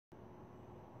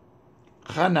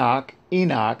Chanakh,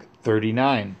 Enoch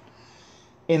 39.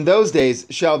 In those days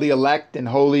shall the elect and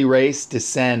holy race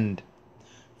descend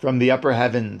from the upper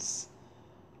heavens,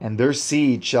 and their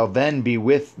seed shall then be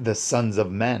with the sons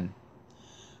of men.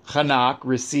 Chanakh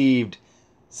received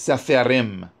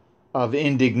Sepharim of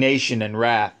indignation and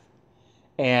wrath,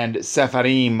 and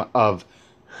Sepharim of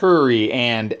hurry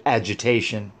and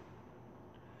agitation.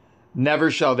 Never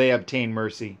shall they obtain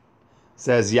mercy,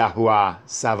 says Yahuwah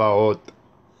Sabaoth.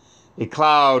 A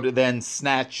cloud then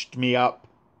snatched me up,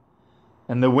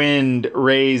 and the wind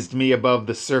raised me above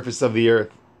the surface of the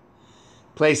earth,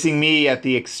 placing me at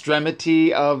the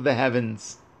extremity of the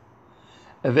heavens.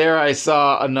 There I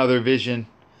saw another vision.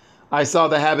 I saw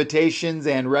the habitations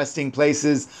and resting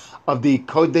places of the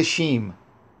Kodeshim.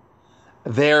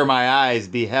 There my eyes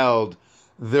beheld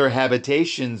their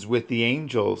habitations with the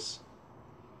angels,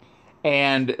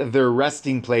 and their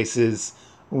resting places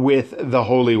with the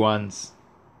holy ones.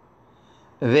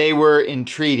 They were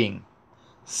entreating,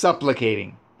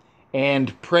 supplicating,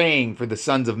 and praying for the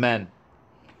sons of men,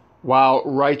 while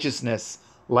righteousness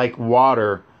like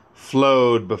water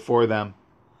flowed before them,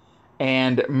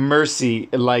 and mercy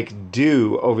like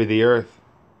dew over the earth,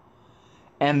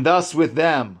 and thus with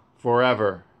them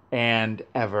forever and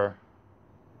ever.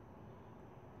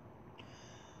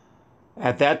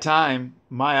 At that time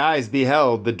my eyes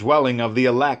beheld the dwelling of the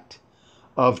elect,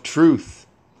 of truth,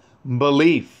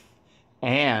 belief,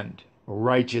 and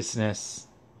righteousness.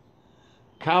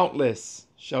 Countless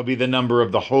shall be the number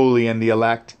of the holy and the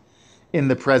elect in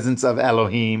the presence of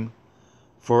Elohim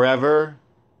forever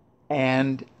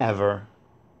and ever.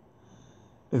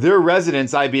 Their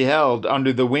residence I beheld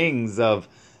under the wings of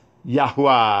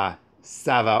Yahuwah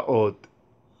Sabaoth.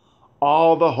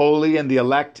 All the holy and the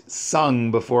elect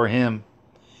sung before him,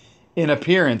 in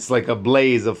appearance like a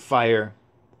blaze of fire,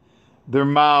 their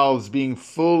mouths being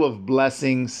full of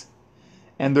blessings,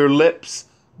 and their lips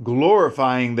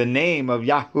glorifying the name of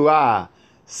Yahuwah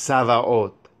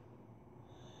Sabaoth.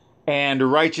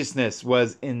 And righteousness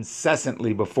was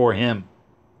incessantly before him.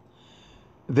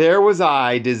 There was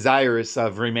I desirous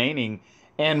of remaining,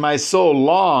 and my soul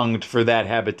longed for that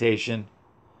habitation.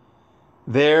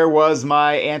 There was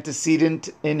my antecedent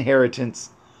inheritance,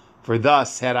 for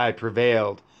thus had I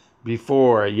prevailed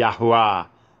before Yahuwah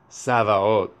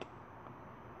Sabaoth.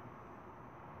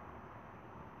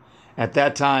 At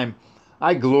that time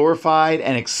I glorified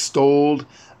and extolled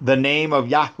the name of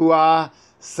Yahuwah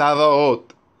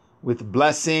Sabaoth with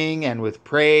blessing and with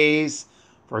praise,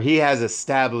 for he has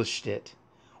established it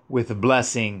with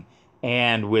blessing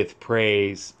and with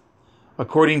praise,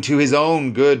 according to his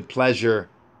own good pleasure.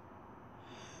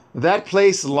 That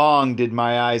place long did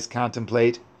my eyes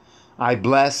contemplate. I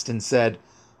blessed and said,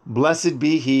 Blessed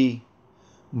be he,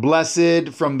 blessed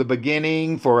from the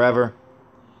beginning forever.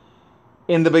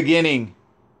 In the beginning,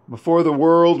 before the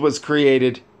world was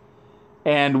created,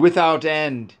 and without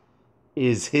end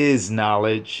is his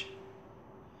knowledge.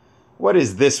 What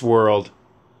is this world?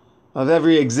 Of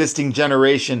every existing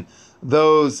generation,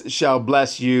 those shall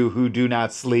bless you who do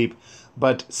not sleep,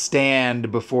 but stand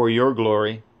before your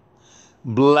glory,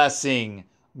 blessing,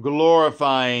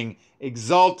 glorifying,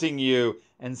 exalting you,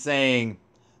 and saying,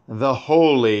 The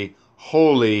holy,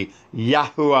 holy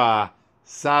Yahuwah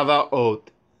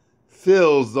Sabaoth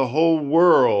fills the whole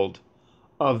world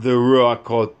of the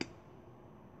Ruachot.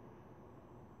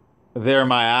 There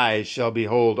my eyes shall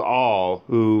behold all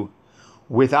who,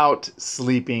 without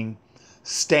sleeping,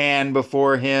 stand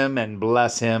before him and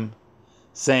bless him,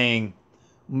 saying,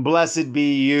 Blessed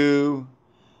be you,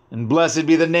 and blessed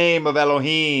be the name of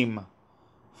Elohim,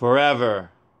 forever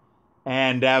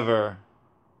and ever.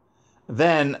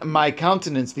 Then my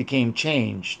countenance became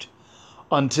changed,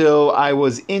 until I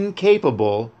was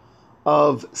incapable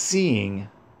of seeing.